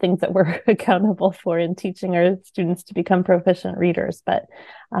all of the things that we're accountable for in teaching our students to become proficient readers. But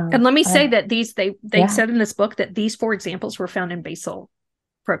and let me say that they said in this book that these 4 examples were found in Basel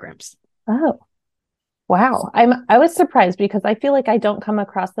programs. Oh, wow. I was surprised, because I feel like I don't come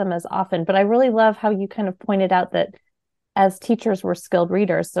across them as often, but I really love how you kind of pointed out that as teachers, we're skilled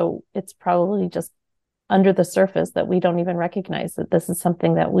readers. So it's probably just under the surface that we don't even recognize that this is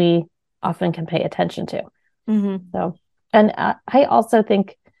something that we often can pay attention to. Mm-hmm. So, and I also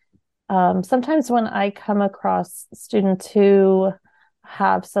think sometimes when I come across students who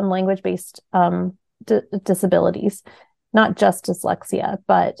have some language-based disabilities, not just dyslexia,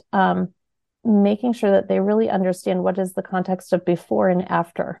 but making sure that they really understand what is the context of before and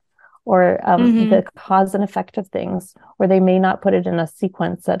after, or the cause and effect of things, or they may not put it in a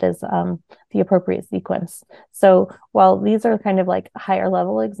sequence that is the appropriate sequence. So while these are kind of like higher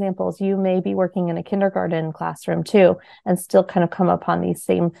level examples, you may be working in a kindergarten classroom too, and still kind of come upon these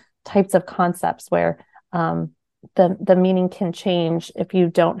same types of concepts where the meaning can change if you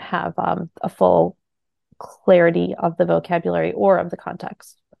don't have a full clarity of the vocabulary or of the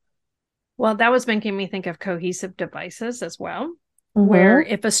context. Well, that was making me think of cohesive devices as well. Where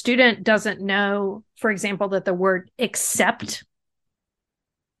if a student doesn't know, for example, that the word except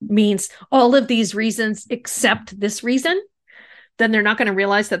means all of these reasons except this reason, then they're not going to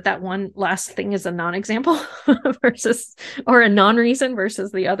realize that that one last thing is a non-example versus, or a non-reason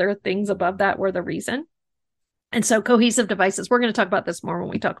versus the other things above that were the reason. And so cohesive devices, we're going to talk about this more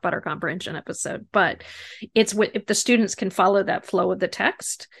when we talk about our comprehension episode, but it's if the students can follow that flow of the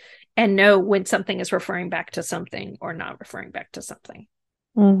text and know when something is referring back to something or not referring back to something.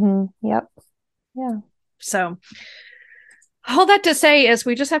 Yep. Yeah. So all that to say is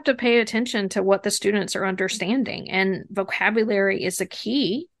we just have to pay attention to what the students are understanding, and vocabulary is a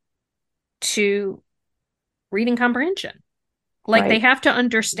key to reading comprehension. Like they have to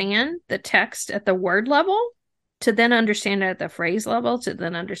understand the text at the word level to then understand it at the phrase level, to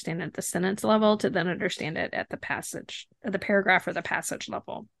then understand it at the sentence level, to then understand it at the passage, the paragraph or the passage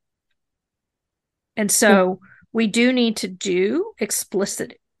level. And so we do need to do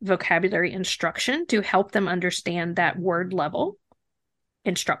explicit vocabulary instruction to help them understand that word level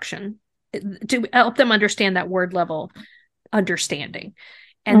instruction, to help them understand that word level understanding.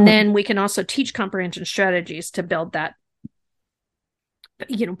 And then we can also teach comprehension strategies to build that,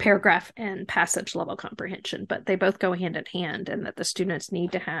 paragraph and passage level comprehension, but they both go hand in hand, and that the students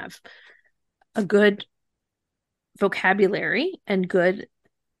need to have a good vocabulary and good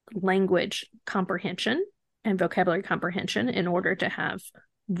language comprehension and vocabulary comprehension in order to have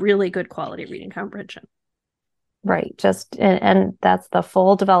really good quality reading comprehension. Right. And that's the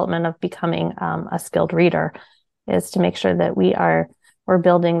full development of becoming a skilled reader, is to make sure that we're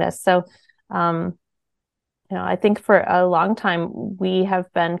building this. So, I think for a long time we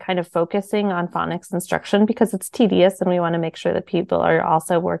have been kind of focusing on phonics instruction because it's tedious, and we want to make sure that people are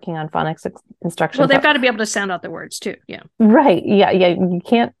also working on phonics instruction. Well, they've got to be able to sound out the words too. Yeah. Right. Yeah. You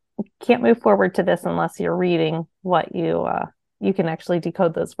can't move forward to this unless you're reading what you can actually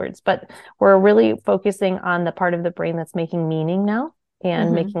decode those words. But we're really focusing on the part of the brain that's making meaning now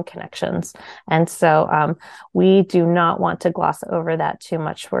and making connections. And so we do not want to gloss over that too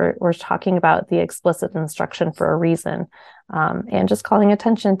much. We're talking about the explicit instruction for a reason, and just calling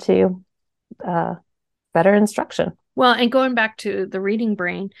attention to better instruction. Well, and going back to the reading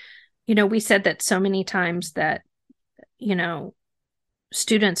brain, we said that so many times that,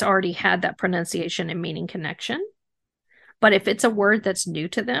 students already had that pronunciation and meaning connection. But if it's a word that's new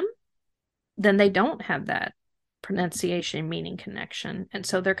to them, then they don't have that pronunciation meaning connection. And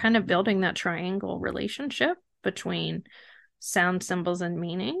so they're kind of building that triangle relationship between sound, symbols, and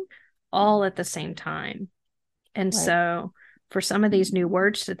meaning all at the same time. And so for some of these new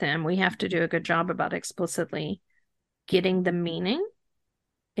words to them, we have to do a good job about explicitly getting the meaning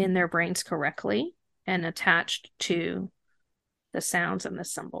in their brains correctly and attached to the sounds and the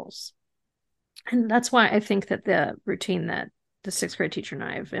symbols. And that's why I think that the routine that the 6th grade teacher and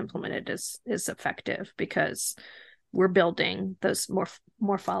I have implemented is effective, because we're building those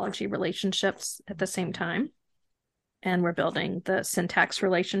morphology relationships at the same time. And we're building the syntax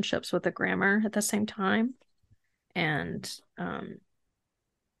relationships with the grammar at the same time. And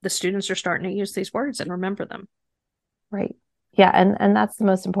the students are starting to use these words and remember them. Right. Yeah. And that's the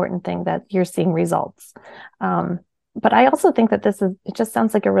most important thing, that you're seeing results. But I also think that it just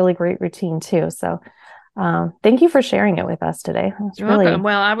sounds like a really great routine too. So thank you for sharing it with us today. You're welcome.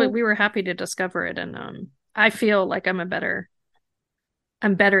 Well, we were happy to discover it. And I feel like I'm better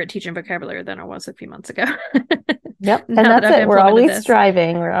at teaching vocabulary than I was a few months ago. Yep. And that's it. We're always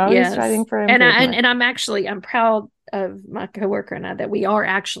striving. We're always striving for improvement. And I'm proud of my coworker and I that we are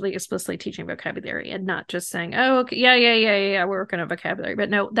actually explicitly teaching vocabulary and not just saying, oh, okay, yeah, we're working on vocabulary. But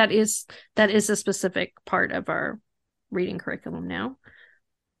no, that is a specific part of our reading curriculum now.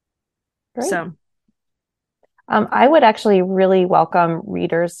 Great. So I would actually really welcome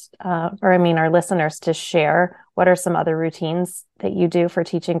readers, our listeners, to share what are some other routines that you do for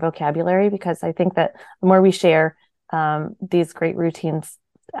teaching vocabulary, because I think that the more we share these great routines,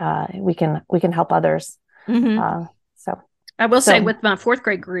 we can help others. Mm-hmm. So I will say with my fourth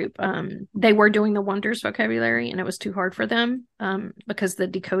grade group, they were doing the Wonders vocabulary, and it was too hard for them because the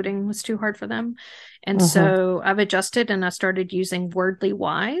decoding was too hard for them. And so I've adjusted, and I started using Wordly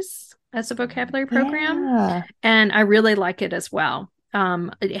Wise as a vocabulary program. And I really like it as well.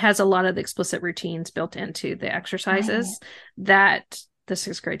 It has a lot of the explicit routines built into the exercises that the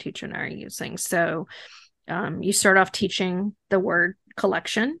sixth grade teacher and I are using. So you start off teaching the word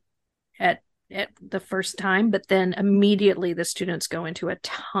collection at the first time, but then immediately the students go into a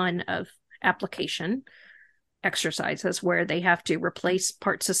ton of application exercises where they have to replace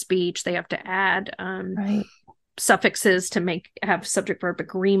parts of speech. They have to add suffixes to have subject verb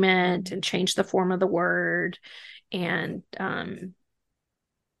agreement and change the form of the word and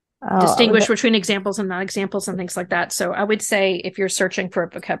distinguish between examples and non-examples and things like that. So I would say if you're searching for a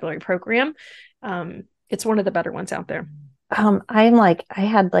vocabulary program, it's one of the better ones out there. I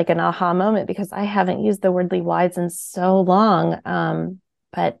had like an aha moment because I haven't used the Wordly Wise in so long.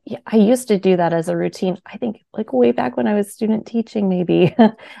 But I used to do that as a routine, I think like way back when I was student teaching, maybe.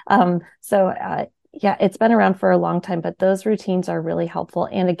 It's been around for a long time, but those routines are really helpful.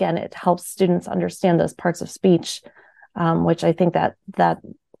 And again, it helps students understand those parts of speech, which I think that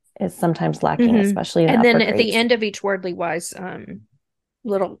is sometimes lacking, especially in and upper then grades. At the end of each Wordly Wise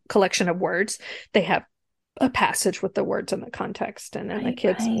little collection of words, they have a passage with the words in the context, and then the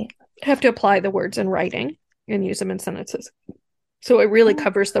kids have to apply the words in writing and use them in sentences. So it really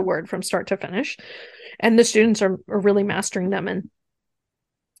covers the word from start to finish, and the students are really mastering them. And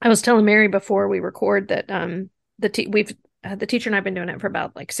I was telling Mary before we record that the teacher and I've been doing it for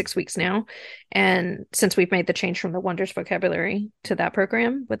about like 6 weeks now, and since we've made the change from the Wonders vocabulary to that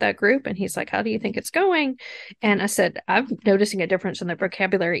program with that group, and he's like, how do you think it's going? And I said, I'm noticing a difference in their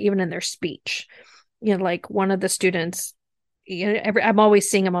vocabulary, even in their speech. Like one of the students, I'm always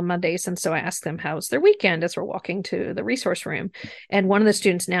seeing them on Mondays. And so I ask them, how's their weekend as we're walking to the resource room. And one of the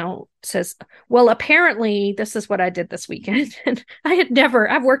students now says, well, apparently this is what I did this weekend. And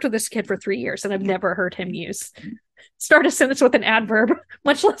I've worked with this kid for 3 years and I've never heard him start a sentence with an adverb,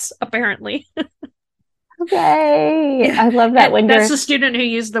 much less apparently. Okay. I love that. That's the student who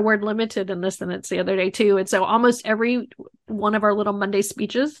used the word limited in this sentence the other day too. And so almost every one of our little Monday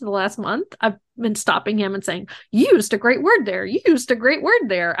speeches the last month, I've been stopping him and saying, you used a great word there. You used a great word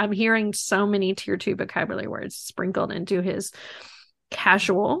there. I'm hearing so many tier 2 vocabulary words sprinkled into his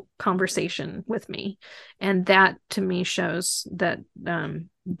casual conversation with me. And that to me shows that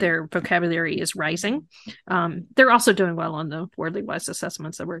their vocabulary is rising. They're also doing well on the Wordly Wise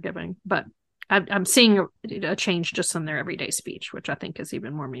assessments that we're giving, but I'm seeing a change just in their everyday speech, which I think is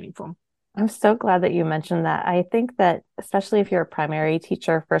even more meaningful. I'm so glad that you mentioned that. I think that especially if you're a primary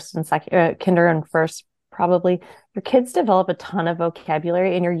teacher, first and second, kinder and first, probably your kids develop a ton of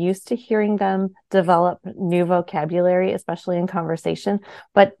vocabulary and you're used to hearing them develop new vocabulary, especially in conversation.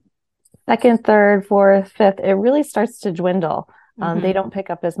 But second, third, fourth, fifth, it really starts to dwindle. They don't pick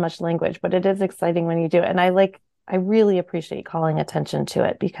up as much language, but it is exciting when you do it. And I really appreciate calling attention to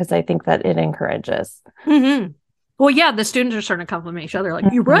it because I think that it encourages. Mm-hmm. Well, yeah, the students are starting to compliment each other.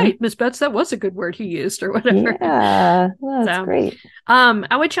 Like, you're right, Miss Betts, that was a good word he used or whatever. Yeah, that's great.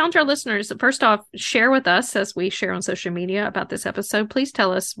 I would challenge our listeners, first off, share with us as we share on social media about this episode. Please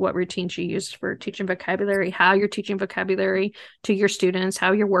tell us what routines you used for teaching vocabulary, how you're teaching vocabulary to your students,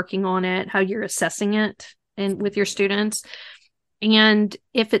 how you're working on it, how you're assessing it with your students. And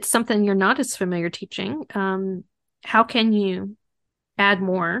if it's something you're not as familiar teaching, how can you add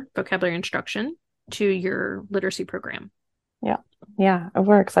more vocabulary instruction to your literacy program? Yeah,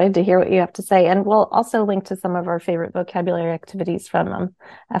 we're excited to hear what you have to say. And we'll also link to some of our favorite vocabulary activities from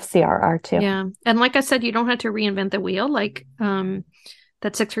FCRR too. Yeah. And like I said, you don't have to reinvent the wheel. Like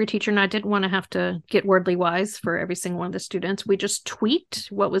that sixth grade teacher and I didn't want to have to get wordly wise for every single one of the students. We just tweaked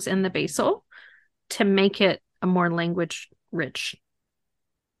what was in the basal to make it a more language rich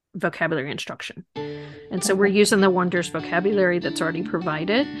vocabulary instruction. And so we're using the Wonders vocabulary that's already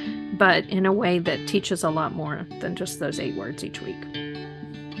provided, but in a way that teaches a lot more than just those 8 words each week.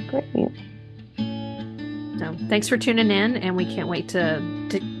 Great. So thanks for tuning in, and we can't wait to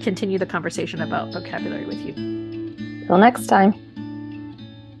continue the conversation about vocabulary with you. Till next time.